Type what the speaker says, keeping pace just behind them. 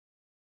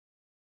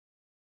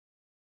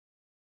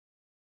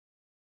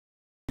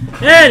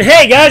And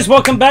hey guys,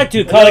 welcome back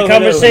to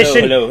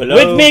Conversation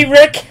with me,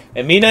 Rick.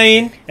 And me,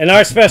 Nain. And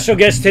our special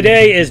guest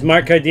today is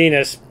Mark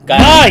Cardenas.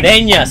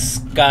 Cardenas.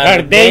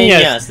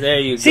 There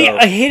you go. See,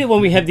 I hate it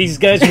when we have these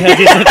guys who have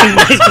these looking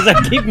names because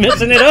I keep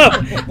messing it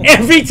up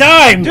every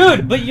time.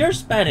 Dude, but you're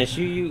Spanish.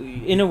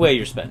 You in a way,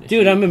 you're Spanish.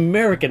 Dude, I'm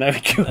American.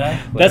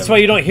 That's why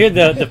you don't hear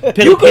the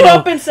Filipino. You grew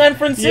up in San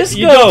Francisco.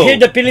 You don't hear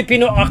the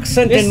Filipino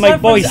accent in my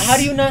voice. How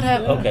do you not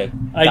have... Okay.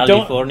 I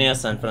California,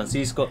 San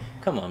Francisco.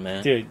 Come on,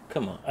 man. Dude,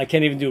 come on. I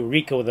can't even do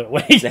Rico with it.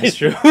 That's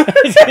true.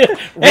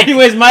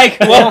 Anyways, Mike,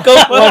 welcome.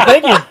 Well,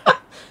 thank you.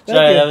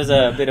 Sorry, that was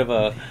a bit of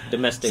a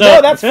domestic...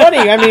 No, that's funny.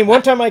 I mean,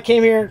 one time I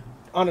came here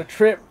on a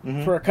trip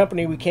for a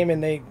company. We came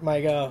in,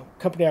 my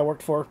company I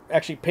worked for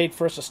actually paid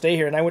for us to stay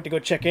here, and I went to go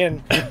check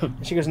in.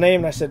 And she goes, name,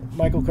 and I said,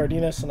 Michael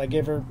Cardenas, and I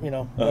gave her,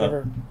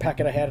 whatever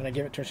packet I had, and I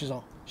gave it to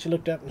her. She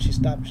looked up, and she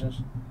stopped, and she says,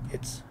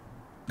 it's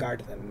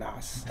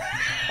Cardenas.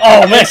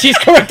 Oh, man, she's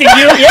correcting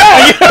you?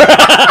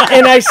 Yeah.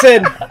 And I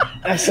said,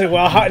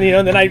 well, how,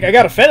 and then I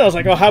got offended. I was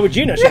like, oh, how would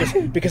you know? She goes,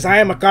 because I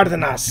am a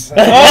Cardenas.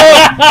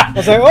 I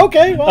was like,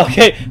 okay, well.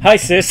 Okay, hi,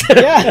 sis.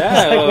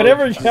 Yeah, like,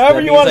 whatever,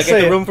 however you want to say I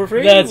get the it. room for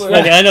free? That's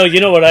funny. I know, you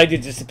know what I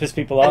did just to piss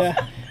people off?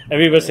 Yeah.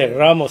 Everybody said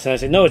Ramos, and I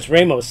said, no, it's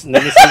Ramos. And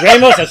then they said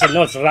Ramos, I said,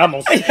 no, it's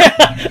Ramos.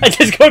 I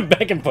just go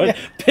back and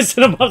pissing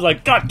them off. I was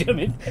like, God damn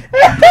it.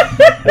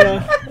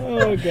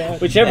 Oh,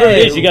 God. Whichever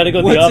it is, you got to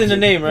go the opposite. What's in the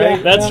name, right?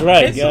 Yeah. That's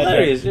right. It's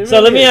hilarious. It So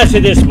really let me is. ask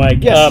you this,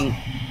 Mike. Yes.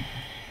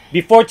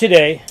 Before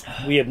today,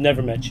 we have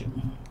never met you.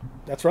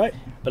 That's right.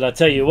 But I'll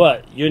tell you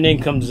what, your name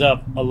comes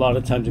up a lot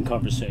of times in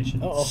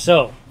conversation. Uh-oh.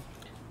 So,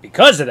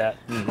 because of that,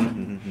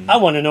 I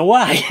want to know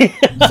why.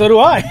 So do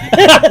I.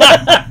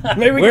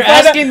 Maybe We're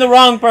asking the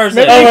wrong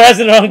person. Oh, we're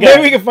asking the wrong guy.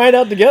 Maybe we can find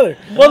out together.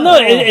 Well, no,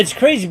 it's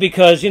crazy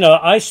because,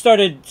 I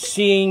started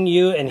seeing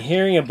you and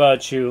hearing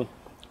about you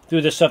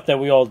through the stuff that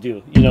we all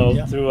do,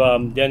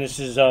 through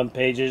Dennis's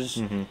pages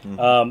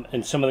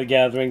and some of the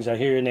gatherings. I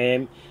hear your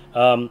name.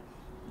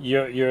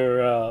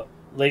 Your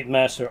late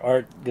master,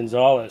 Art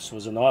Gonzales,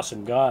 was an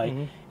awesome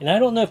guy. And I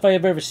don't know if I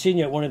have ever seen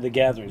you at one of the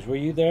gatherings. Were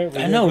you there?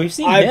 I know, we've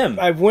seen him.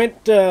 I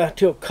went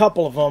to a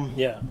couple of them,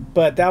 Yeah.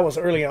 but that was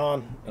early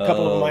on. A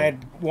couple of them I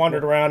had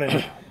wandered around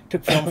and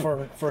took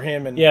film for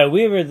him. And Yeah,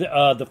 we were,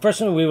 the first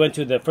one we went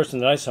to, the first one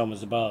that I saw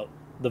was about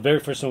the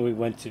very first one we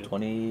went to.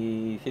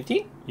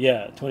 2015?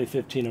 Yeah,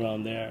 2015,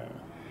 around there.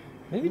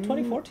 Maybe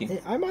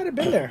 2014. I might have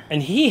been there.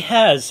 And he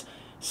has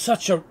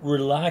such a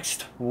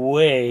relaxed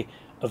way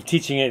of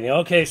teaching anything.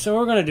 Okay, so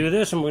we're going to do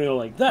this, and we're going to go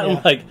like that. Yeah.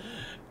 I'm like,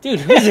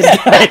 dude, who's this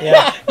guy?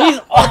 He's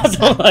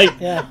awesome.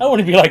 Like, I want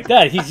to be like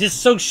that. He's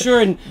just so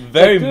sure and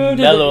Very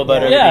mellow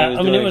about everything he was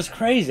I mean, doing. it was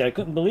crazy. I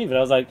couldn't believe it.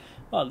 I was like,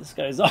 wow, this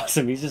guy is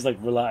awesome. He's just like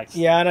relaxed.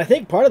 Yeah, and I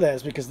think part of that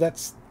is because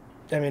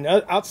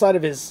outside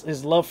of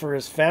his love for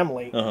his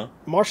family,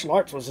 martial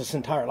arts was his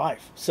entire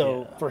life.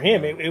 So for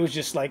him, it was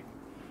just like,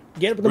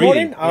 get up in the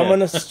morning, I'm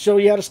going to show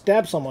you how to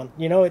stab someone.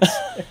 It's...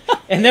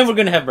 And then we're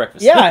going to have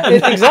breakfast. Yeah,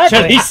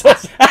 exactly.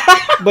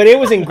 But it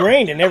was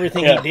ingrained in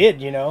everything he did,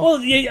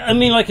 Well, yeah, I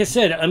mean, like I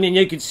said,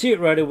 you could see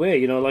it right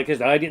away. Like I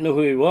said, I didn't know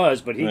who he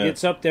was, but he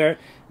gets up there,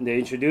 and they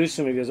introduce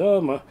him. He goes,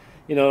 oh,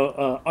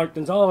 Art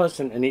Gonzales,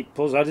 and he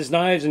pulls out his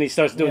knives, and he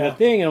starts doing the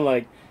thing, and I'm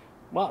like,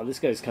 wow, this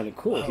guy's kind of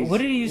cool. What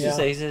did he used to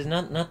say? He says,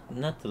 not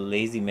the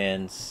lazy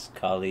man's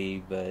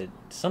colleague, but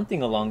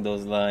something along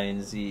those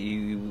lines.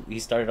 He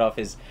started off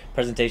his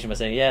presentation by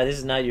saying, yeah, this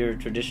is not your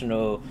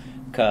traditional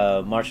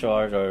martial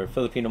arts or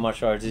Filipino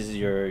martial arts. This is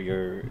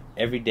your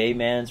everyday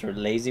man's or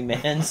lazy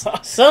man's.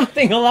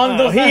 Something along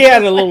those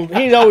lines.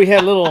 He always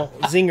had little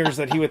zingers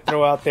that he would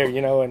throw out there,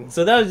 and...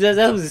 So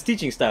that was his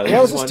teaching style. That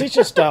was his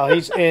teaching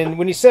style. And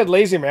when he said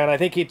lazy man, I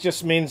think it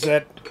just means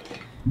that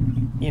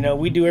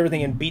we do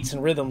everything in beats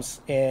and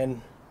rhythms,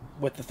 and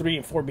with the 3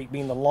 and 4 beat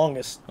being the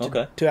longest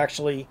to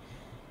actually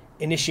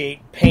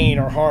initiate pain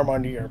or harm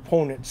onto your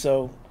opponent.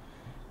 So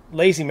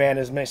lazy man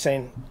is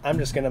saying, I'm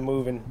just going to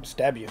move and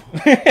stab you.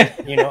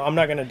 I'm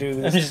not going to do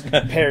this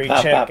parry,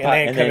 check,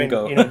 and then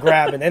come in,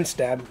 grab and then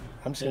stab.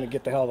 I'm just going to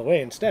get the hell out of the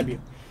way and stab you.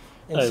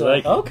 And so,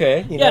 like it.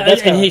 Okay.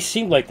 And he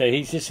seemed like that.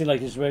 He just seemed like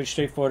he's very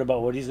straightforward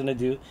about what he's going to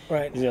do.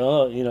 Right. I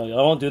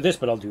won't do this,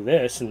 but I'll do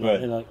this. And,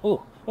 and like,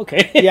 oh,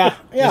 okay. Yeah.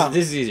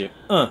 This is easier.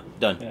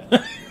 Done.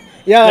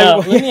 Yeah. Now,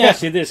 let me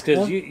ask you this,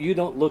 because you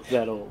don't look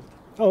that old.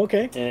 Oh,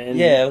 okay.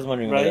 And, I was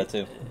wondering about that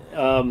too.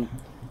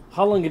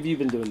 How long have you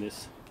been doing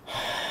this?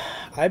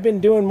 I've been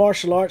doing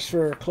martial arts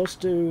for close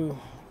to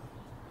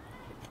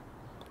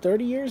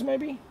 30 years,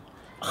 maybe.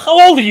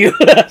 How old are you?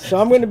 So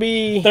I'm going to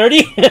be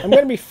 30. I'm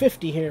going to be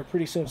 50 here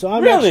pretty soon. So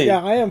I'm really?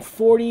 I am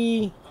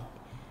 40.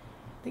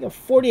 I think I'm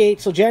 48.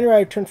 So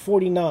January I turned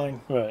 49.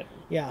 Right.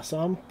 Yeah. So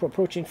I'm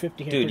approaching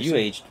 50 here. Dude, you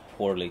aged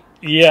poorly.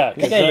 Yeah.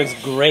 This guy looks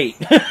great.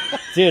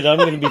 Dude, I'm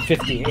going to be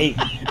 58.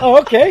 Oh,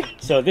 okay.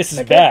 So this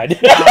is bad.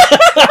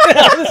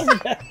 This is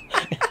bad.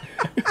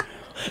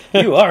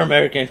 You are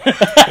American.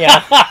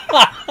 Yeah.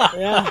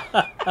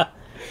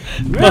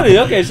 Really?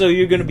 Okay, so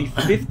you're going to be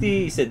 50,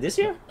 you said this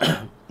year?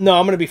 No,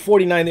 I'm going to be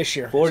 49 this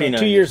year. 49 So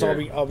 2 years this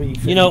year. I'll be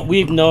 50.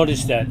 We've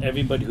noticed that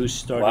everybody who's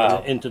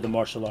started into the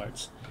martial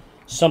arts,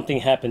 something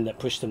happened that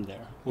pushed him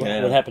there. What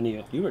happened to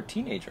you? You were a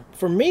teenager.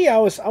 For me, I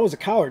was a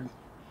coward,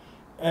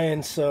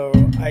 and so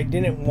I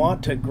didn't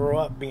want to grow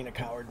up being a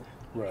coward.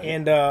 Right.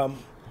 And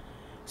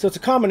so it's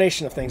a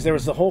combination of things. There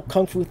was the whole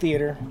Kung Fu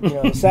theater,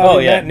 the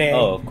Saturday matinee.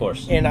 Oh, of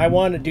course. And I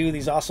wanted to do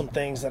these awesome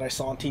things that I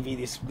saw on TV,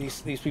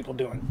 these people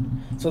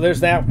doing. So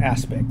there's that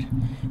aspect.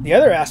 The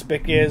other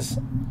aspect is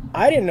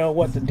I didn't know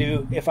what to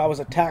do if I was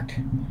attacked,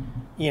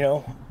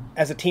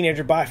 as a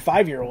teenager by a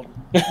 5-year-old.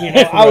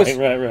 I was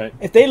right.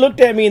 If they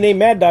looked at me and they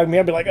mad dogged me,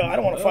 I'd be like, oh, I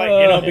don't want to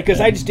fight,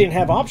 because I just didn't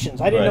have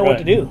options. I didn't know what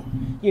to do.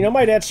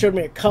 My dad showed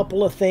me a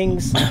couple of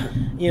things,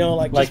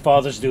 like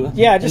fathers do.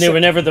 Yeah, and they were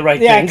never the right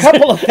things. Yeah, a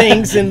couple of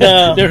things, and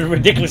they're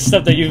ridiculous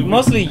stuff that you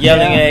mostly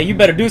yelling at. You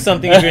better do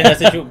something if you're in that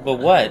situation. But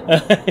what?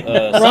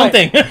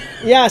 Something.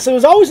 Yeah, so it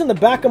was always in the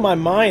back of my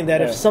mind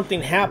that if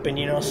something happened,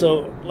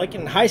 so like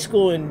in high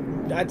school,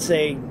 and I'd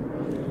say,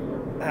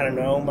 I don't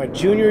know, my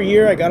junior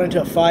year, I got into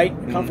a fight,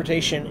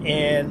 confrontation,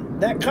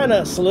 and that kind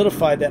of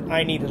solidified that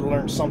I needed to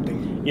learn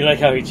something. You like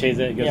how he changed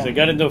that? He goes, I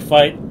got into a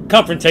fight,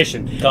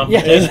 confrontation.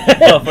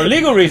 Well, for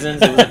legal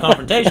reasons, it was a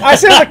confrontation. I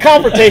said it was a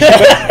confrontation,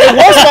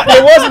 but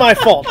it was my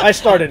fault. I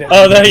started it.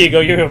 Oh, there you go.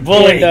 You're a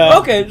bully. And,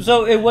 okay,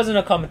 so it wasn't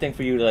a common thing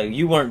for you. Like,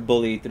 you weren't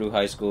bullied through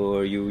high school,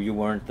 or you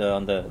weren't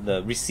on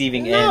the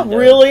receiving end. Not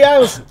really. I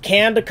was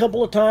canned a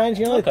couple of times,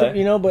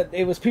 but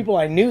it was people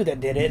I knew that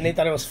did it, and they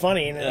thought it was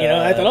funny. And,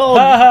 I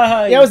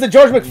thought, it was the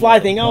George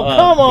McFly thing. Oh,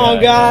 come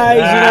on,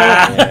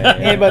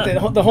 guys.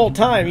 But the whole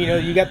time,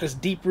 you got this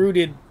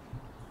deep-rooted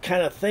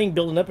kind of thing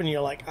building up, and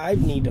you're like, I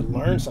need to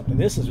learn something.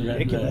 This is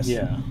ridiculous.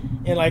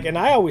 And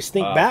I always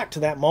think back to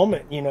that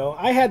moment.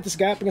 I had this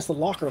guy up against the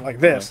locker like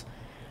this,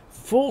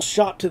 full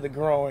shot to the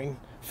groin,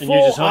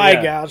 full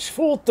eye gouge,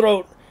 full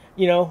throat.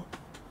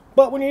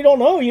 But when you don't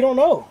know, you don't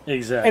know.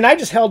 Exactly. And I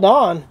just held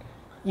on,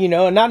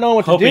 and not knowing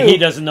what to do. Hoping he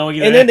doesn't know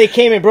either. And then they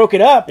came and broke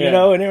it up,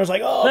 and it was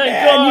like, oh,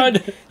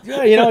 thank God.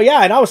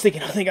 And I was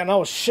thinking, I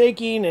was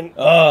shaking, and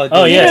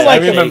yes, I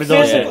remember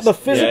those days. The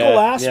physical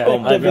aspect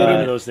of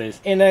it. Those days.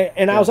 And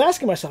I was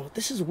asking myself,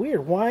 this is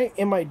weird. Why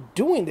am I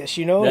doing this?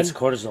 That's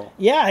cortisol.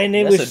 Yeah, and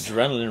that's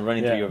adrenaline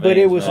running through your veins. But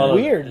it was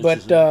weird.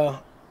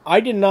 But I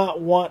did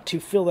not want to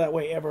feel that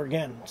way ever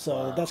again.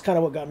 So that's kind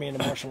of what got me into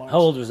martial arts. How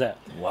old was that?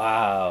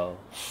 Wow.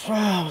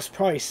 I was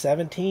probably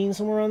 17,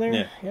 somewhere around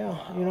there.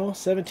 Yeah,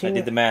 17. I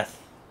did the math.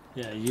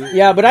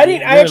 Yeah, but I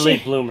didn't. You're a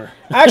late bloomer.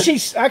 I actually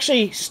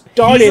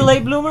started. He's a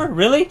late bloomer,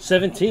 really?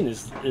 17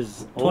 is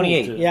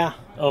 28. Yeah.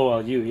 Oh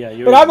well,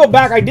 you're. But I'll go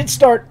back. I did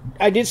start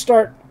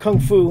Kung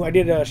Fu. I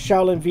did a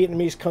Shaolin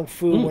Vietnamese Kung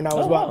Fu when I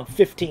was about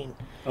 15,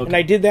 and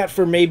I did that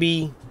for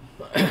maybe.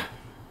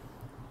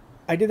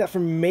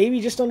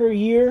 Just under a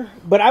year,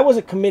 but I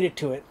wasn't committed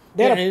to it.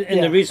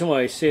 And the reason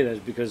why I say that is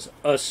because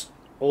us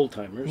old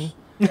timers.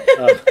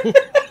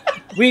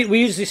 We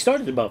usually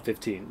started about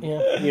 15.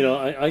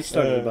 Yeah. I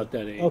started about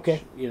that age.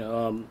 Okay.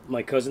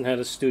 My cousin had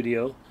a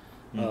studio,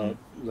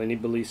 Lenny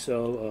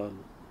Beliso,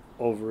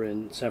 over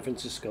in San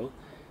Francisco,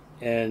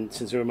 and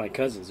since they were my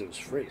cousins, it was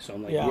free. So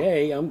I'm like,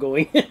 yay, I'm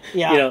going. Clean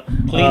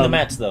the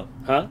mats though.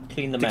 Huh?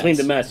 Clean the mats. Clean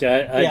the mats.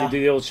 Yeah, I had to do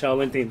the old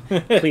Shaolin thing,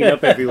 clean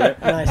up everywhere.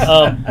 Nice.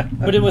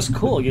 But it was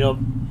cool,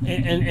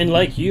 and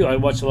like you, I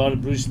watched a lot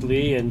of Bruce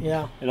Lee and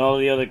all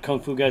the other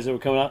kung fu guys that were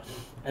coming out,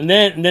 and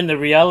then the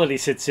reality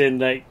sits in,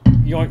 like,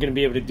 you aren't going to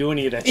be able to do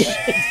any of that shit.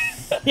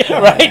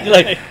 Right?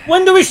 Like,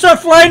 when do we start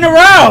flying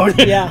around?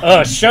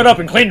 Yeah. Shut up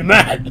and clean the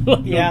mat.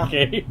 Yeah.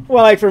 Okay.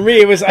 Well, like for me,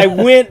 it was I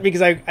went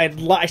because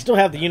I still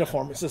have the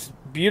uniform. It's this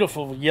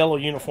beautiful yellow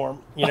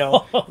uniform,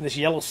 this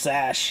yellow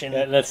sash,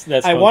 and that's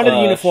I wanted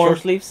the uniform. Short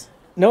sleeves.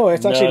 No,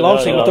 it's actually long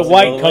sleeve with the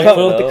white Kung cuff.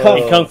 Fu. With the cuff.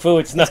 In Kung Fu,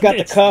 it's not. It's got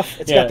the cuff.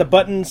 It's got the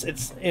buttons.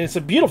 It's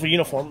a beautiful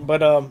uniform,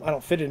 but I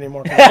don't fit it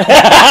anymore.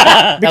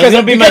 Because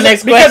of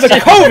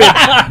COVID.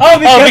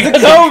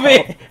 Because of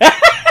COVID.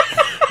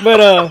 But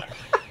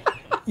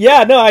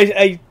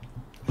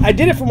I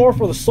did it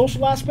for the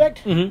social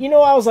aspect.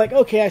 I was like,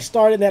 okay, I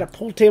started at a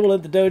pool table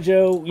at the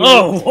dojo.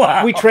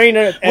 Wow. We trained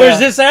at Where's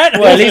this at?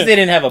 Well, at least they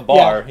didn't have a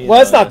bar. Yeah.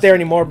 Well, it's not there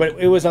anymore, but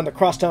it was on the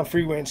Crosstown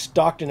Freeway in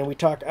Stockton, and we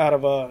talked out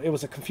of it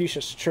was a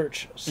Confucius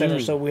Church Center,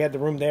 so we had the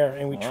room there,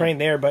 and we trained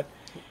there. But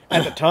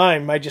at the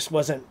time, I just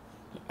wasn't.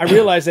 I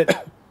realized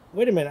that,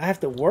 wait a minute, I have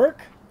to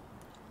work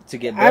to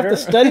get better. I have to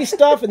study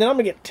stuff, and then I'm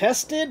gonna get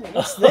tested.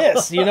 What's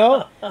this?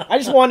 I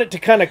just want it to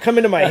kind of come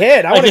into my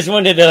head. I just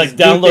wanted to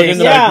download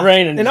into my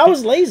brain, and I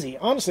was lazy.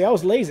 Honestly, I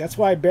was lazy. That's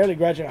why I barely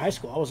graduated high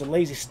school. I was a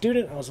lazy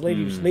student. I was a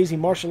lazy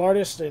martial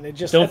artist, and it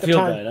just don't feel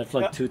bad. I've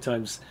like 2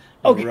 times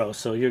in a row,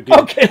 so you're good.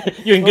 Okay,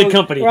 you're in good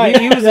company. Right.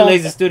 He was a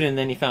lazy student, and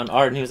then he found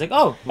art, and he was like,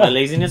 "Oh, my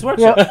laziness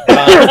works."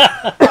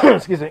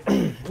 Excuse me.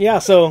 Yeah.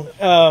 So.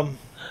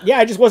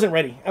 I just wasn't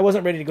ready. I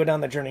wasn't ready to go down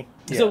that journey.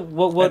 So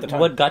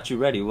what got you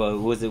ready?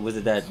 Was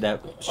it that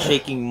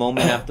shaking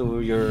moment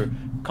after your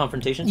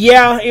confrontation?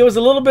 Yeah, it was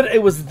a little bit.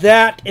 It was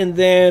that, and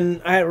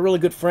then I had a really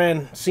good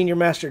friend, Senior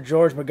Master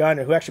George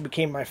Magana, who actually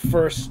became my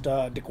first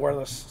de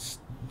Cuerlas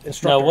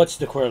instructor. Now, what's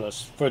de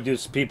Cuerlas for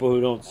those people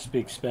who don't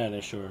speak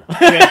Spanish or?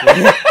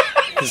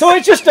 So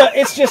it's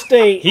just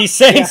a. He's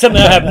saying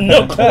something I have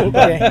no clue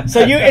about. Okay.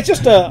 So it's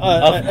just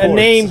a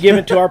name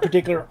given to our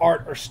particular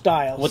art or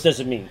style. What does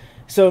it mean?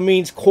 So it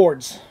means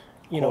chords.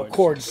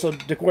 Chords. So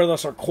de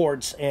cuerdas are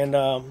chords, and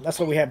that's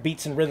why we have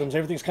beats and rhythms.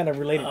 Everything's kind of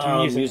related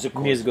to music.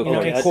 Musical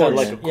chords. I thought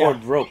like a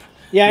chord rope.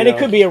 Yeah, and it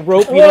could be a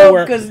rope,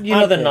 because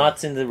the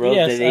knots in the rope,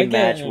 they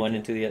match one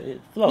into the other.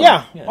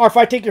 Yeah, or if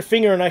I take your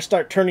finger and I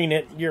start turning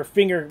it, your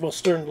finger will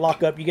start and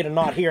lock up. You get a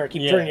knot here. I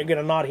keep turning, you get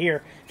a knot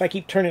here. If I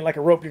keep turning it like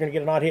a rope, you're going to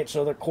get a knot hit.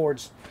 So they're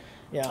chords.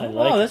 Yeah.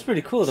 That's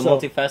pretty cool. The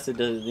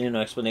multifaceted,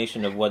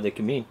 explanation of what they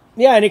can mean.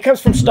 Yeah, and it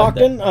comes from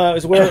Stockton,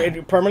 is where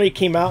it primarily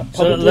came out.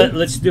 So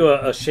let's do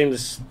a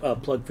shameless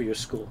plug for your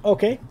school.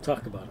 Okay.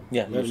 Talk about them.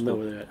 Yeah, let them know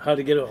where they're at. How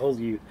to get a hold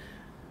of you.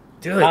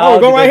 Do it. Oh, we're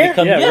going right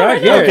here?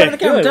 Right here. Okay.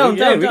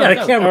 We got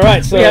a camera. All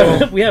right, so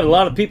we have a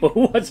lot of people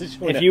who want to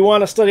show if you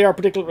want to study our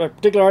particular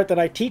art that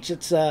I teach,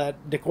 it's De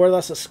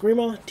Cuerdas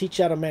Eskrima. Teach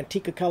out of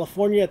Manteca,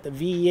 California at the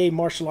VEA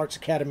Martial Arts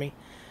Academy.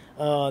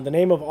 The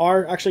name of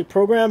our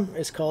program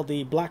is called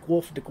the Black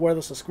Wolf De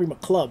Cuerdas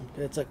Eskrima Club.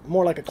 It's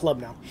more like a club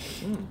now.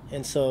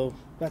 And so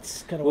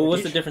that's kind of what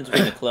what's the difference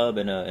between a club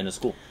and a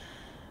school?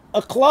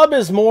 A club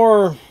is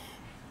more...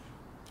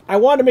 I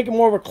wanted to make it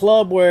more of a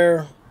club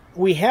where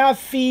we have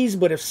fees,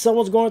 but if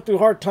someone's going through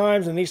hard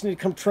times and they just need to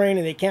come train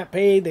and they can't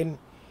pay, then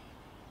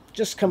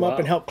just come up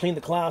and help clean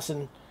the class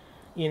and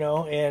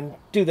and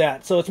do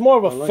that. So it's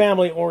more of a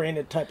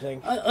family-oriented type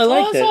thing. I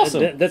like that.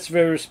 Awesome. That's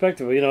very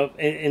respectable.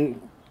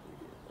 And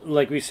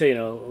like we say,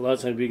 a lot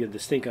of times we get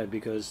stink-eyed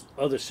because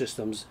other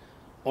systems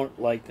aren't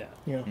like that.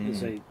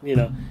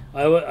 Yeah.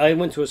 I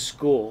went to a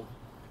school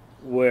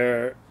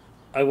where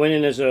I went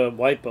in as a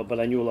white belt, but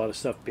I knew a lot of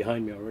stuff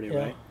behind me already,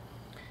 right?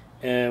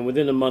 And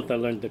within a month, I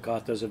learned the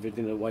katas,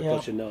 everything that white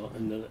belt should know.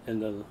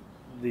 And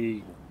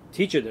the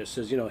teacher there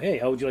says, hey,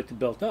 how would you like to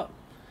belt up?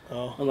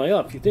 Oh. I'm like,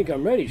 if you think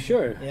I'm ready,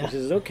 sure. Yeah. He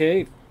says,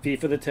 okay, fee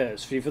for the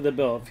test, fee for the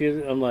belt.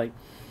 I'm like,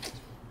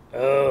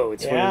 oh,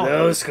 it's one of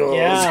those schools.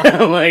 Yeah.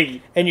 I'm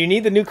like, and you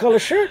need the new color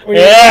shirt when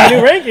you get the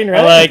new ranking, right?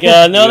 I'm like,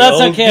 no,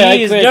 that's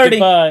okay. I quit, dirty.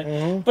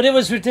 Goodbye. But it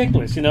was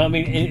ridiculous,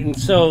 and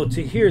so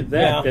to hear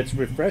that, that's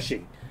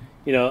refreshing.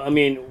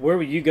 Where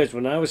were you guys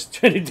when I was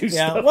trying to do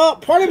stuff? Well,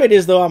 part of it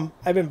is, though,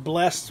 I've been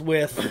blessed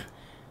with,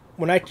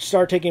 when I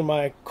started taking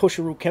my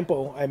Kosharu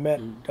Kempo, I met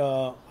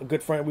a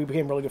good friend. We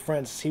became really good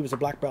friends. He was a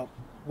black belt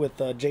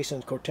with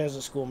Jason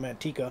Cortez's school in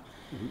Manteca,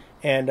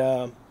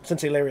 and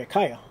Sensei Larry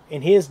Akaya.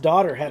 And his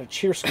daughter had a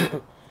cheer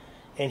school.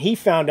 And he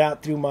found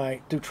out through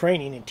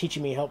training and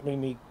teaching me,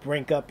 helping me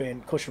rank up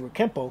in Kosharu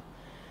Kempo,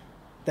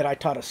 that I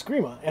taught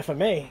Eskrima,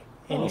 FMA.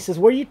 And he says,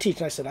 where do you teach?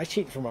 And I said, I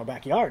teach from our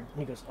backyard. And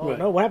he goes,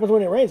 no, what happens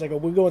when it rains? I go,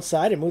 we go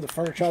inside and move the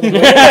furniture out of the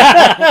way.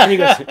 And he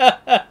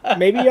goes,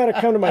 maybe you ought to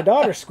come to my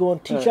daughter's school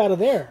and teach out of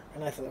there.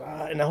 And I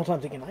thought, and the whole time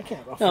thinking, I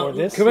can't afford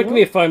this. Correct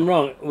me if I'm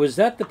wrong. Was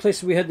that the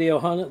place we had the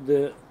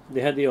Ohana?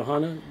 They had the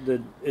Ohana?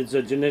 It's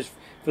a gymnasium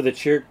for the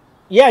cheer?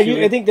 Yeah,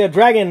 I think the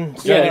Dragon.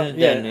 You guys.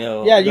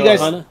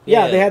 Ohana?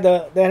 Yeah, they had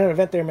an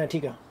event there in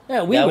Manteca.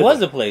 Yeah, that was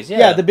the place.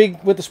 Yeah, the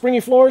big with the springy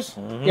floors.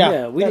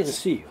 Yeah, we didn't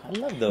see you. I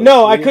love those.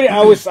 No, I couldn't.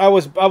 I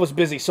was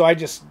busy, so I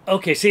just.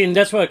 Okay, see, and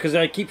that's why, because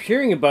I keep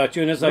hearing about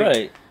you, and it's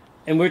like,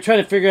 and we're trying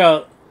to figure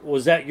out,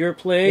 was that your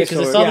place?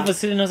 Because I saw the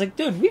facility, and I was like,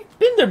 dude, we've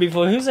been there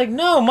before. He was like,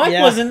 no, Mike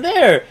wasn't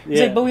there.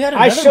 He's like, but we had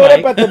another I showed Mike.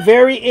 up at the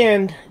very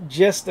end,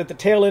 just at the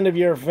tail end of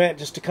your event,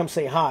 just to come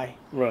say hi.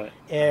 Right.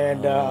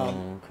 And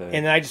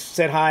and I just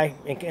said hi,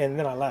 and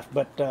then I left.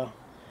 But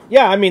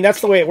yeah, I mean,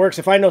 that's the way it works.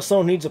 If I know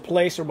someone needs a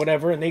place or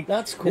whatever, and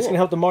that's cool. This can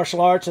help the martial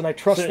arts, and I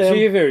trust them. So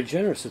you're very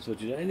generous. That's what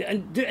you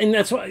do, and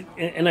that's why.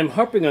 And I'm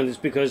harping on this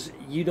because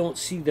you don't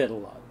see that a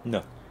lot.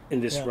 No.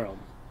 In this realm,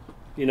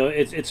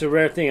 it's a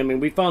rare thing. I mean,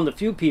 we found a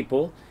few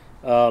people,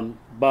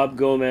 Bob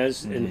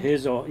Gomez and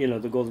his,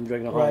 the Golden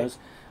Dragon Ohanas. Right.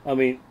 I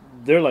mean,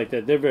 they're like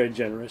that. They're very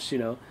generous.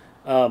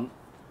 Now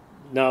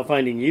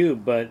finding you,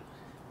 but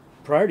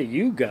prior to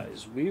you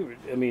guys, we were.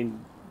 I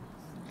mean,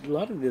 a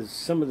lot of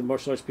some of the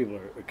martial arts people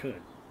are kind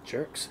of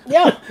jerks.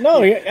 Yeah,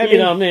 no, I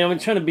mean, I'm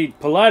trying to be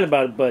polite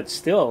about it, but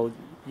still,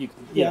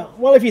 yeah.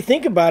 Well, if you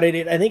think about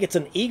it, I think it's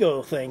an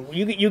ego thing.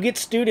 You get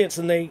students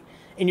and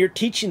you're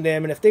teaching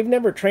them, and if they've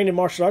never trained in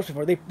martial arts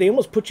before, they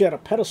almost put you at a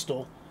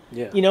pedestal.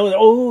 Yeah.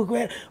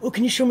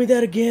 Can you show me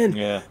that again?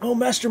 Yeah. Oh,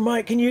 Master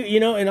Mike, can you,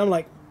 and I'm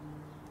like,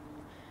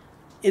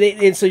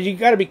 and so you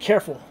got to be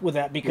careful with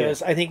that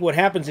because I think what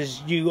happens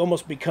is you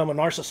almost become a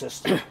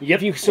narcissist.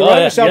 If you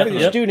surround yourself with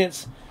your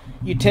students,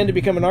 you tend to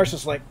become a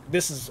narcissist. Like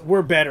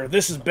we're better.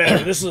 This is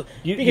better. This is.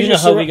 You know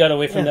how we got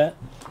away from that?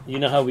 You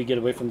know how we get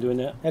away from doing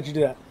that? How'd you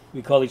do that?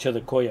 We call each other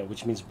Koya,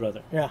 which means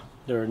brother. Yeah.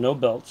 There are no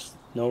belts,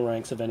 no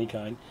ranks of any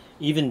kind.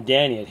 Even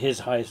Danny at his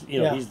highest,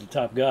 he's the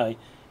top guy.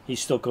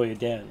 He's still Koya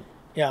Dan.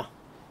 Yeah.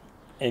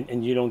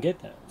 And you don't get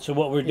that. So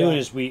what we're doing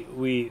is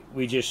we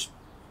just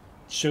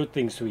show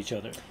things to each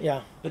other.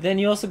 Yeah. But then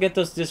you also get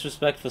those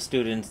disrespectful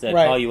students that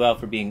call you out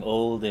for being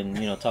old and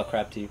talk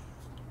crap to you.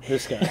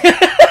 This guy.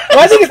 Well,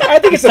 I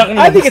think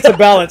it's a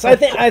balance.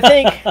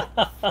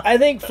 I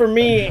think for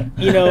me,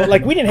 you know,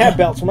 like we didn't have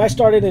belts when I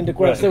started in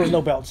DeQuest. There was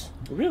no belts.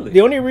 Really?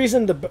 The only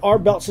reason our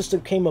belt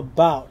system came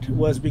about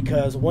was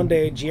because one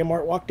day GM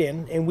Art walked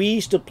in, and we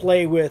used to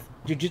play with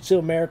Jiu-Jitsu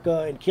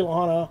America and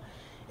Kilohana,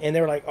 and they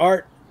were like,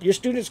 Art, your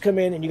students come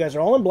in, and you guys are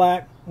all in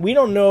black. We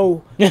don't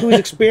know who's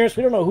experienced.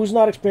 We don't know who's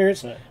not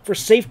experienced. Right. For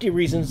safety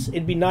reasons,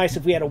 it'd be nice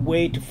if we had a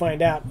way to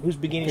find out who's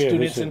beginning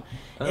students.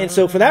 And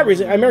so for that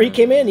reason, I remember he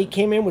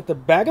came in with a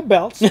bag of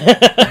belts. And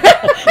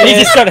he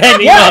just started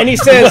handing them out. And he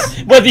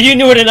says, whether you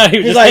knew it or not, he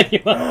was he's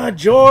just like,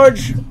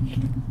 George,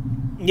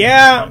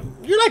 yeah,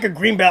 you're like a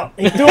green belt.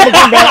 And he threw him a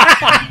green belt,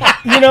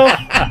 you know.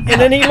 And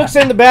then he looks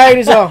in the bag and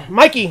he's like,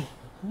 Mikey,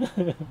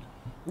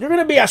 you're going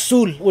to be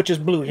azul, which is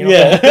blue, you know.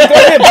 Yeah. He's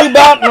going to be a blue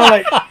belt. And I'm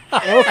like,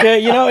 okay,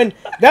 you know. And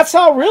that's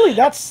how really,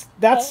 that's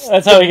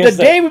how he gets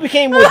the day we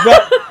became with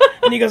belt.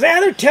 And he goes,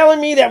 they're telling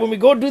me that when we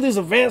go do these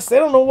events, they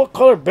don't know what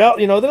color belt,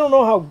 you know. They don't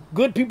know how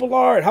good people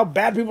are and how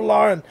bad people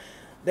are. And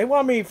they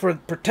want me for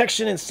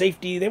protection and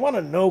safety. They want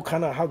to know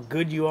kind of how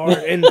good you are.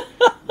 And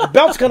the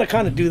belt's going to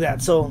kind of do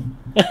that. So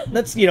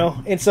that's, you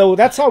know, and so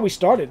that's how we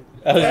started.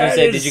 I was going to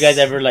say, did you guys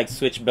ever like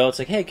switch belts?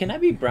 Like, hey, can I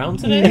be brown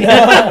today?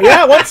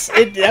 Yeah, that's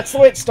the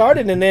way it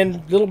started. And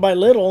then little by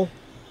little,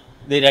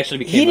 it actually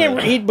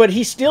became but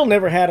he still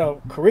never had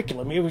a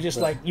curriculum. It was just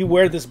like, you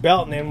wear this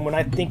belt, and then when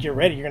I think you're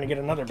ready, you're going to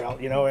get another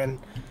belt, you know. And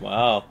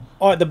wow.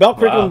 The belt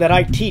curriculum that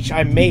I teach,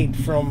 I made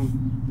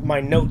from my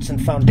notes and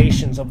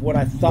foundations of what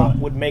I thought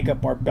would make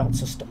up our belt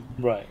system.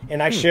 Right.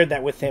 And I shared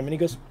that with him, and he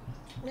goes,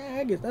 yeah,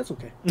 I guess that's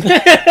okay. You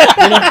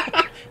know?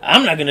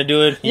 I'm not going to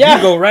do it. Yeah.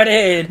 You go right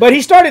ahead. But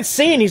he started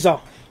seeing, he's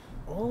all,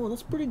 oh,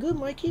 that's pretty good,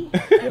 Mikey.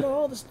 You know,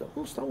 all this stuff.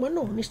 And he started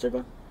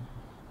going,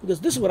 he goes,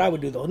 this is what I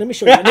would do, though. Let me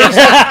show you. You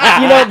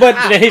know, but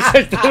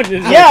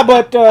yeah,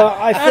 but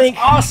I think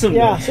that's awesome.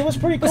 Yeah, so it was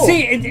pretty cool. But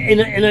see,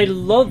 and I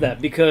love that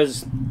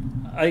because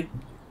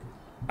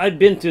I've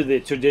been through the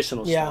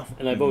traditional stuff,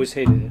 and I've always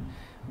hated it.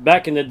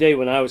 Back in the day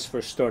when I was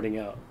first starting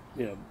out,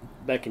 you know,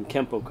 back in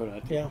Kempo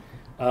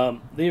Karate,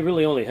 they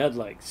really only had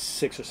like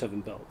 6 or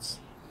 7 belts.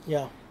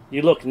 Yeah.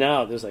 You look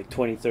now, there's like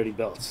 20, 30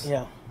 belts.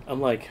 Yeah. I'm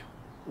like,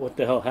 what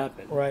the hell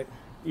happened? Right.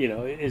 You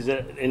know, is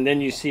that? And then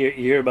you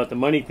hear about the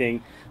money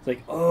thing. It's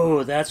like,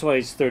 oh, that's why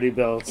it's 30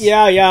 belts.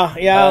 Yeah.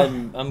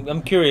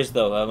 I'm curious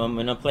though. I'm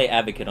gonna play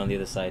advocate on the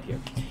other side here.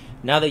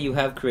 Now that you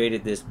have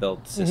created this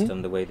belt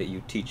system, the way that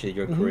you teach it,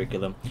 your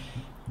curriculum,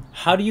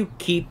 how do you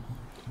keep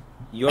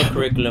your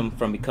curriculum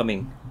from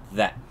becoming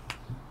that?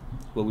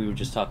 What we were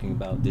just talking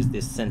about,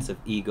 this sense of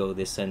ego,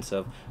 this sense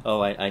of,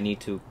 oh, I need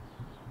to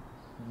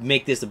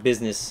make this a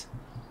business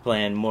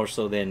plan more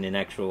so than an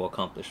actual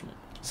accomplishment.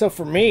 So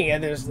for me,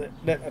 and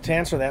to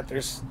answer that,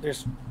 there's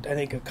I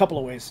think a couple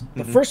of ways.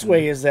 The first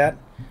way is that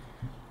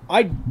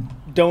I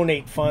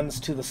donate funds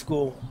to the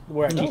school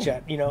where I teach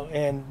at, you know,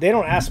 and they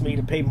don't ask me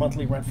to pay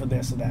monthly rent for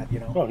this or that, you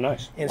know. Oh,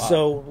 nice. And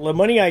so the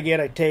money I get,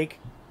 I take,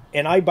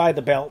 and I buy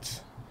the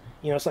belts.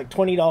 You know, it's like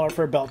 $20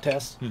 for a belt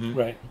test.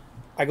 Right.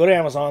 I go to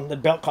Amazon. The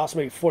belt costs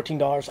me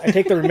 $14. I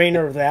take the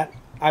remainder of that.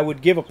 I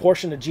would give a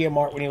portion to GM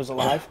Art when he was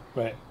alive.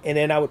 Right. And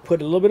then I would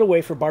put a little bit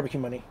away for barbecue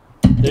money.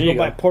 There you go.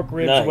 Buy pork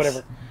ribs or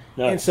whatever.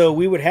 Nice. And so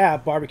we would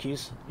have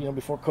barbecues, you know,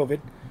 before COVID,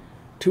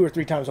 2 or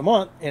 3 times a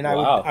month, and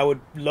I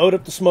would load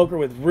up the smoker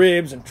with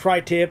ribs and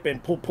tri-tip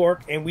and pulled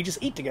pork, and we just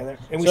eat together.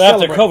 And we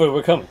celebrate. After COVID,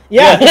 we're coming.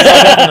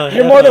 Yeah,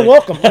 you're more than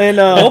welcome. And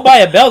we'll buy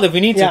a belt if we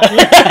need to.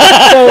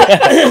 So,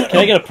 can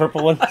I get a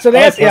purple one? So to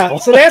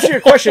answer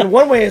your question,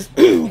 one way is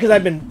because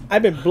I've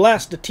been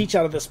blessed to teach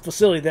out of this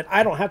facility that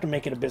I don't have to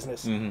make it a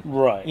business.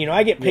 Right. You know,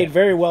 I get paid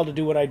very well to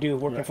do what I do,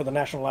 working for the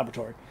National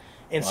Laboratory,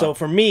 and so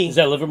for me, is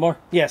that Livermore?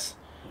 Yes.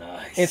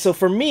 Nice. And so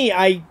for me,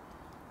 I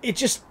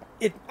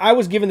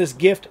was given this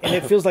gift, and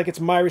it feels like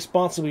it's my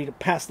responsibility to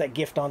pass that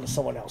gift on to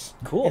someone else.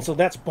 Cool. And so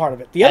that's part of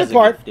it. The other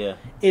part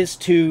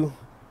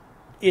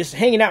is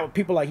hanging out with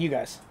people like you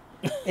guys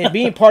and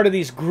being part of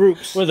these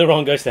groups. We're the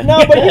wrong guys then.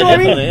 No, but you know what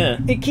I mean? Yeah.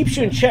 It keeps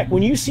you in check.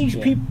 When you see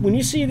when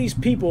you see these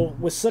people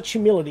with such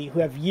humility who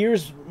have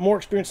years more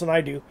experience than I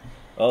do,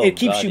 it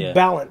keeps you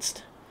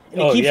balanced.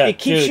 And it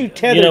keeps you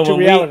tethered to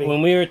reality.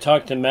 When we were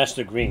talking to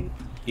Master Green.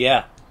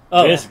 Yeah.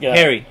 Oh, this guy.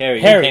 Harry.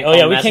 Oh,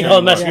 yeah, we can't call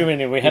him Master Green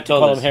anymore. We have to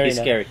call him Harry. He's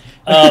scary.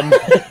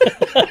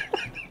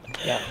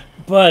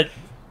 But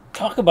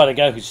talk about a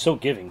guy who's so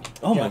giving.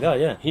 Oh, my God,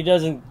 yeah. He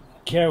doesn't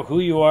care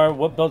who you are,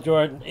 what belt you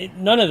are.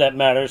 None of that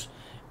matters.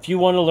 If you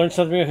want to learn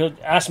something, he'll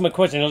ask him a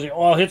question. He'll say,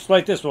 oh, it's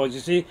like this. Well,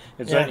 you see?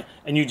 It's like,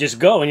 and you just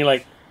go, and you're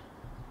like,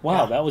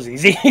 wow, that was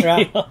easy. Yeah.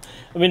 You know?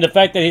 I mean, the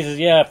fact that he says,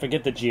 yeah,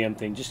 forget the GM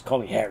thing. Just call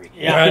me Harry.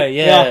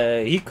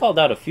 Yeah. He called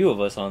out a few of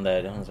us on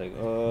that. And I was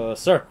like,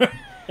 sir.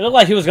 It looked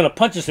like he was going to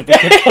punch us if we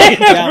kept going.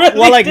 Really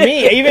well, like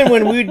me, even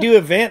when we would do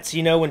events,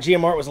 you know, when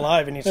GM Art was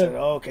alive, and he said,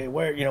 oh, okay,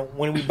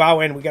 when we bow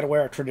in, we got to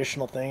wear our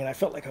traditional thing. And I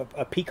felt like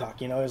a peacock,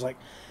 you know. I was like,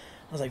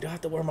 do I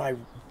have to wear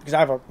because I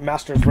have a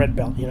master's red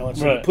belt, you know, and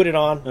so we put it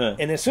on. Yeah.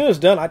 And as soon as it's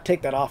done, I'd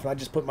take that off, and I'd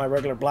just put my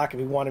regular black if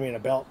he wanted me in a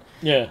belt.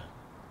 Yeah.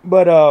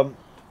 But,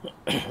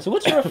 so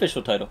what's your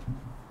official title?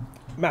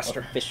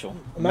 Master. Official.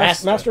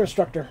 Master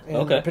instructor. In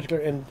Okay.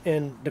 particular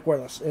in de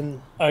cuerdas.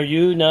 Are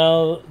you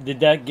now? Did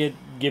that get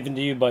given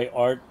to you by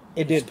Art?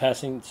 It did.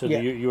 Passing. So Yeah.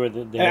 you were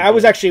the. I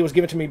was actually, it was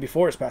given to me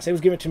before his passing. It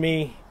was given to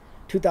me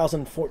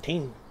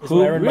 2014. Is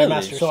when I earned my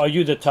master's. So are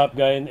you the top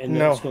guy in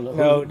no, the school?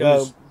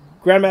 No,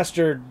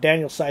 Grandmaster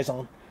Daniel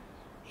Saison.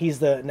 He's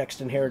the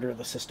next inheritor of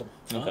the system.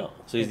 Okay.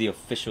 So he's the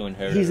official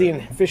inheritor. He's the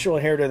official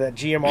inheritor that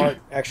GM Art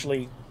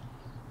actually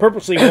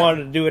purposely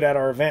wanted to do it at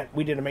our event.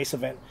 We did a Mace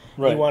event.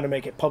 Right. He wanted to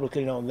make it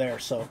publicly known there.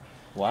 So,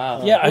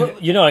 wow. Yeah,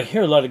 I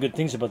hear a lot of good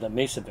things about that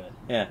Mace event.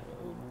 Yeah.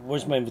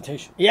 Where's my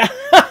invitation? Yeah.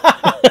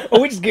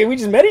 we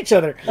just met each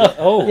other.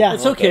 Yeah,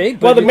 it's okay.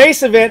 Well, the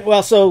Mace event.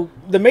 Well, so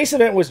the Mace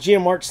event was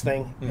GM Art's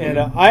thing, and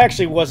I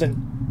actually wasn't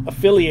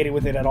affiliated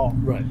with it at all.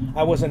 Right.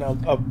 I wasn't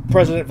a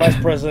president, vice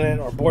president,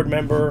 or board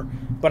member,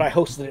 but I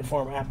hosted it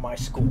for him at my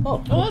school.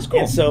 Oh, that's cool.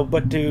 And so,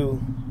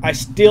 I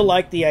still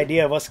like the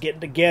idea of us getting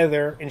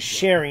together and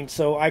sharing.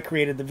 So I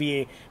created the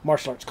VA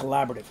Martial Arts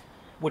Collaborative,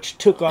 which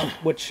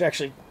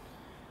actually,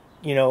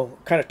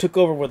 kind of took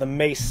over where the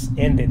Mace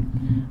ended.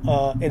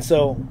 And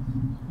so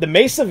the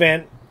Mace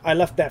event, I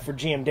left that for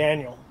GM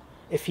Daniel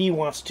if he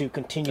wants to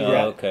continue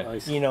that. Okay.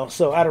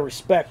 So out of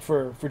respect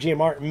for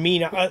GM Art,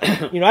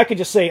 I could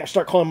just say I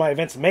start calling my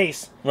events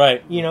Mace.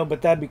 Right.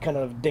 But that'd be kind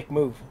of a dick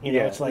move.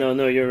 It's like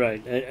no, you're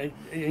right, and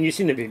you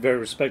seem to be very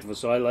respectful,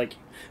 so I like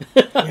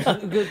you.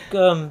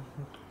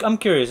 I'm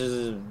curious. This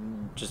is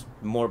just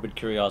morbid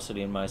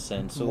curiosity in my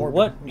sense. So morbid.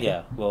 what? Okay.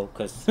 Yeah. Well,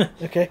 because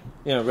okay.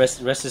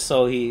 Rest his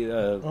soul. He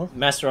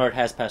Master Art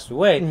has passed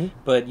away,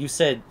 but you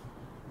said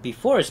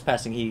before his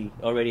passing, he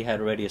already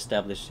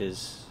established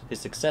his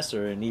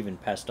successor and even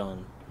passed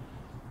on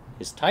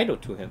his title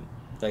to him.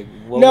 Like,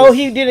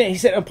 he didn't. He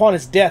said upon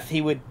his death he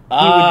would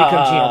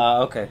become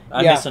GM. Okay,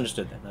 I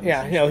misunderstood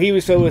that. He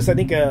was. So it was, I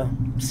think, a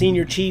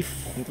senior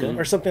chief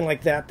or something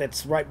like that.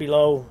 That's right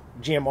below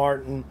GM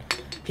Art, and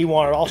he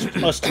wanted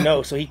us to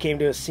know. So he came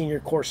to his senior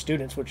course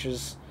students, which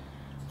is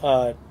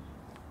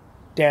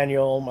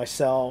Daniel,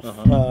 myself,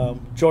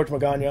 George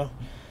Magana,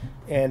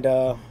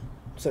 and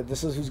said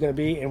this is who's going to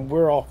be, and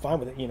we're all fine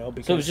with it.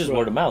 Because so it was just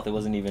word of mouth. It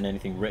wasn't even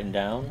anything written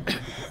down.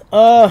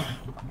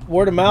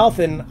 Word of mouth,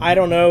 and I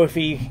don't know if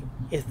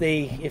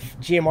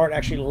GM Art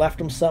actually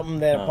left him something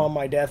that upon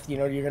my death,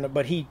 you're gonna.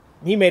 But he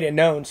made it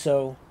known,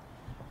 so.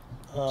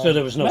 So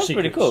there was no secrets.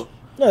 Pretty cool.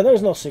 No, there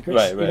was no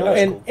secrets. Right.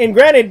 Cool. And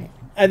granted,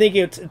 I think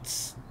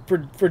it's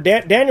for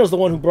Daniel's the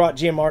one who brought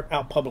GM Art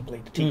out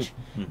publicly to teach.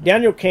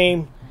 Daniel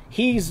came.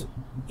 He's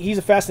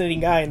a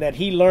fascinating guy in that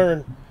he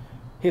learned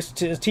his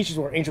teachers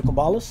were Angel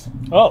Cabales,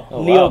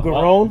 Leo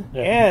Garone,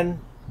 and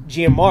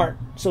GM Art.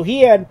 So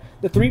he had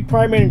the three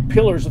primary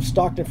pillars of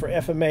Stockton for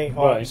FMA.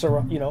 Right.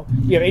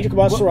 You have Angel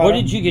Cabales, Serrata. Where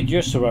did you get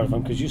your Serrata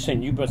from? Because you're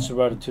saying you brought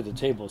Serrata to the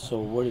table. So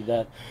where did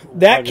that?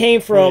 That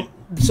came from.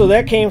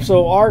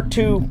 So our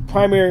two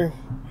primary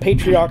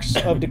patriarchs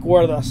of de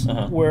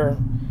Guardas were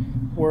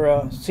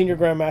Senior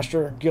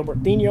Grandmaster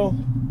Gilbert Tino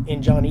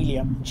and John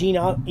Eliab.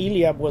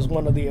 Eliab was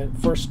one of the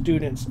first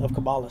students of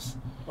Cabales.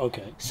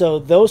 Okay. So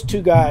those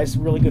two guys,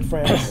 really good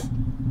friends,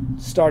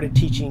 started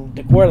teaching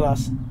de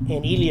Cuerdas,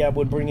 and Eliab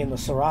would bring in the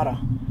Serrata.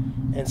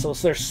 And so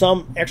there's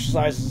some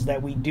exercises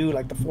that we do,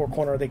 like the four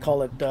corner, they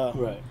call it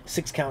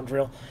 6 count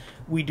drill.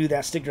 We do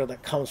that stick drill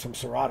that comes from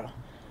Serrata,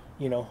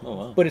 Oh,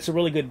 wow. But it's a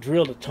really good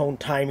drill to tone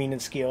timing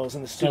and skills.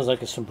 And sounds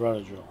like a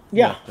sombrero drill.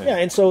 Yeah.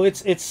 And so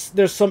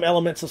there's some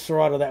elements of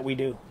Serrata that we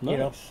do,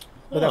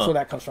 But that's where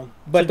that comes from.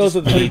 But those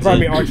are the three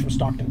primary arts from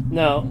Stockton.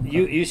 Now,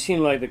 you seem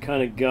like the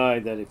kind of guy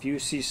that if you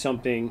see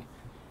something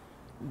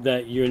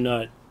that you're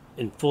not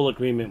in full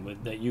agreement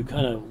with, that you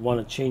kind of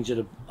want to change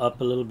it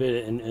up a little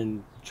bit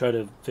and try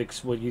to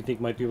fix what you think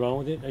might be wrong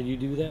with it? Do you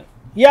do that?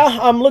 Yeah,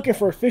 I'm looking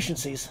for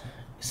efficiencies.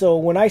 So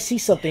when I see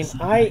something,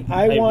 I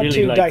want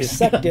really to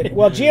dissect it.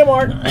 Well, GM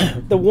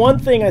Art, the one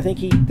thing I think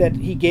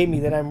he gave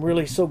me that I'm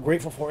really so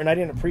grateful for, and I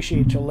didn't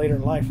appreciate until later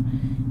in life,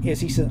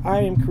 is he said, I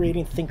am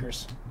creating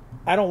thinkers.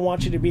 I don't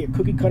want you to be a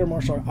cookie cutter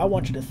martial art. I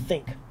want you to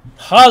think.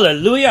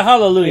 Hallelujah,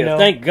 hallelujah.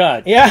 Thank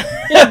God.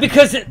 Yeah.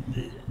 Because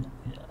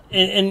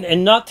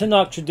and not to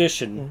knock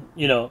tradition,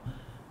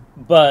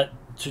 but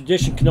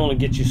tradition can only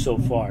get you so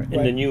far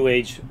in the new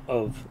age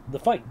of the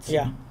fights.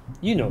 Yeah.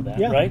 You know that,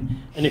 right?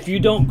 And if you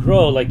don't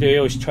grow like they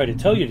always try to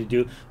tell you to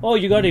do,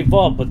 you got to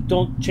evolve, but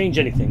don't change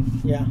anything.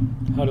 Yeah.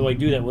 How do I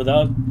do that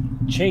without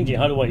changing?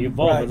 How do I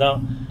evolve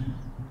without...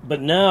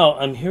 But now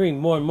I'm hearing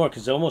more and more,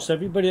 because almost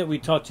everybody that we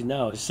talk to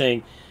now is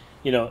saying,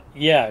 we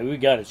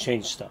got to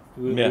change stuff.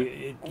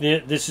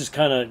 This is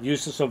kind of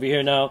useless over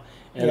here now,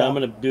 and I'm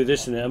going to do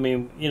this. And I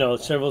mean,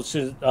 several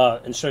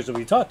instructors that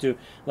we talked to,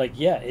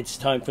 it's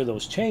time for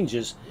those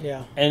changes.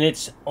 Yeah. And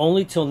it's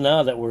only till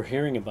now that we're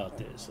hearing about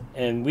this.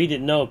 And we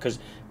didn't know, because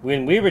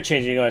when we were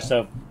changing our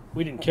stuff,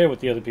 we didn't care what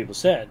the other people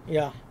said.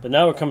 Yeah. But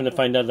now we're coming to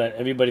find out that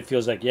everybody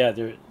feels like,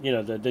 they're,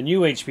 the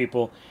new age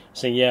people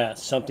saying,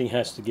 something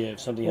has to give,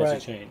 something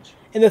has to change.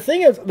 And the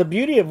thing is, the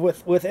beauty of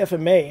with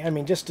FMA, I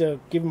mean, just to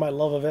give my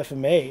love of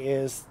FMA,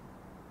 is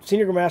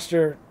Senior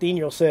Grandmaster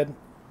Dino said,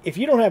 if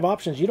you don't have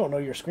options, you don't know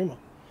your Eskrima.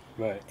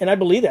 Right. And I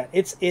believe that.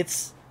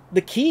 It's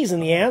the keys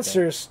and the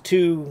answers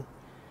to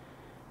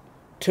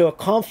a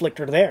conflict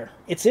are there.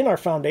 It's in our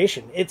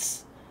foundation.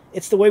 It's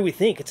the way we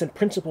think. It's in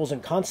principles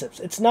and concepts.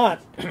 It's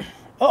not,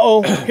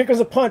 here comes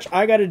a punch.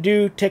 I got to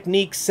do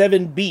technique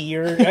 7B,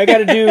 or I got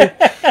to do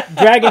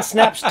dragon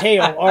snaps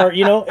tail, or,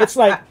 it's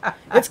like,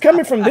 it's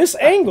coming from this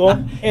angle,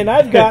 and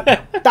I've got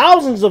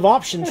thousands of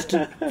options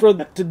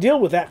to deal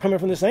with that coming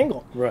from this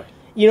angle. Right.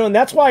 And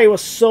that's why it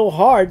was so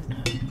hard,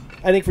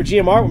 I think, for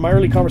GMR with my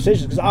early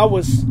conversations, because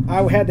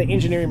I had the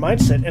engineering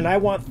mindset, and I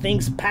want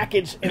things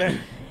packaged in a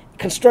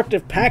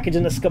constructive package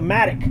in a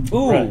schematic.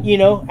 Ooh.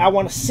 Right. I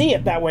want to see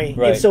it that way.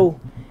 Right. And so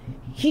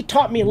he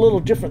taught me a little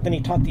different than he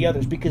taught the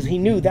others, because he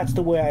knew that's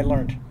the way I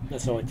learned.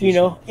 That's the way he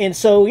And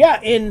so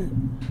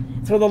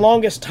for the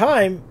longest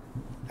time,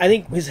 I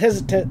think his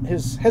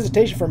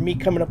hesitation for me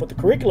coming up with the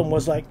curriculum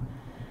was like,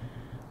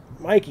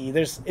 Mikey,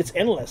 it's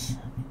endless.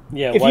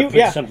 Yeah, why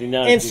put something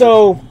down? And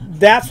so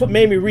that's what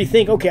made me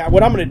rethink, okay,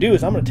 what I'm going to do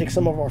is I'm going to take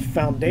some of our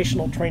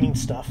foundational training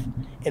stuff,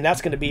 and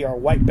that's going to be our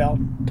white belt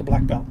to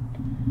black belt.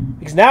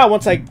 Because now,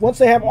 once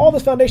they have all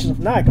this foundation,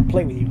 now I can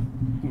play with you.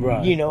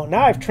 Right.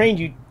 Now I've trained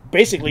you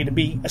basically to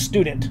be a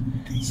student.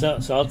 So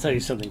I'll tell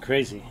you something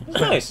crazy.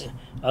 Nice.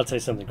 I'll tell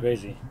you something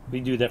crazy. We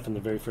do that from the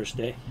very first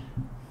day.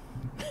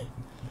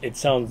 It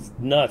sounds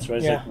nuts, right?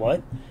 It's like,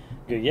 what?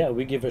 Yeah,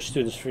 we give our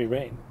students free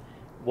reign.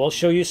 We'll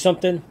show you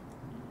something,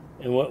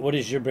 and what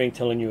is your brain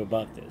telling you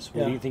about this?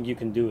 What do you think you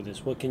can do with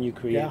this? What can you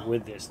create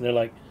with this? And they're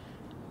like,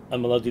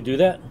 I'm allowed to do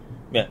that?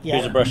 Yeah.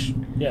 Here's a brush.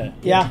 Yeah.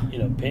 Yeah.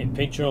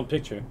 Paint your own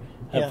picture.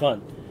 Have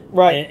fun.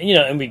 Right. And,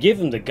 and we give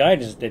them the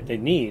guidance that they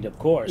need, of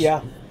course.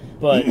 Yeah.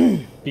 But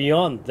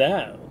beyond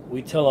that,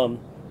 we tell them,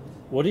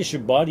 what is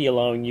your body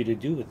allowing you to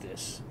do with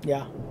this?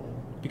 Yeah.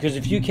 Because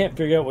if you can't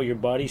figure out what your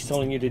body's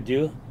telling you to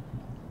do,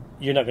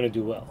 you're not going to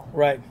do well.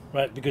 Right.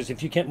 Right? Because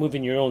if you can't move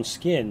in your own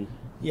skin,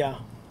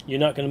 you're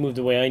not going to move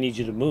the way I need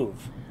you to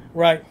move.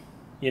 Right.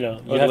 You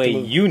or the way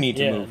you need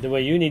to move. The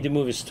way you need to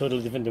move is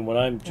totally different than what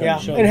I'm trying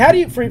to show. And how do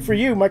you, for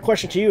you, my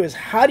question to you is,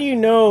 how do you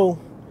know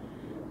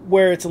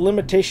where it's a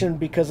limitation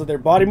because of their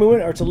body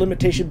movement, or it's a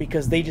limitation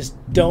because they just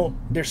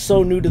they're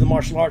so new to the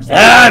martial arts?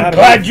 I'm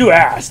glad you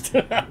asked.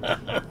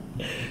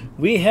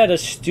 We had a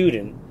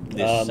student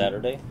this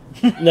Saturday.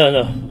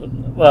 No.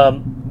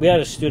 We had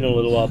a student a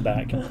little while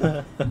back,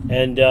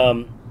 and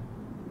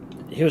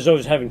he was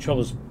always having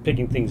troubles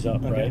picking things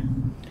up, right?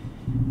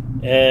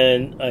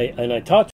 And I talked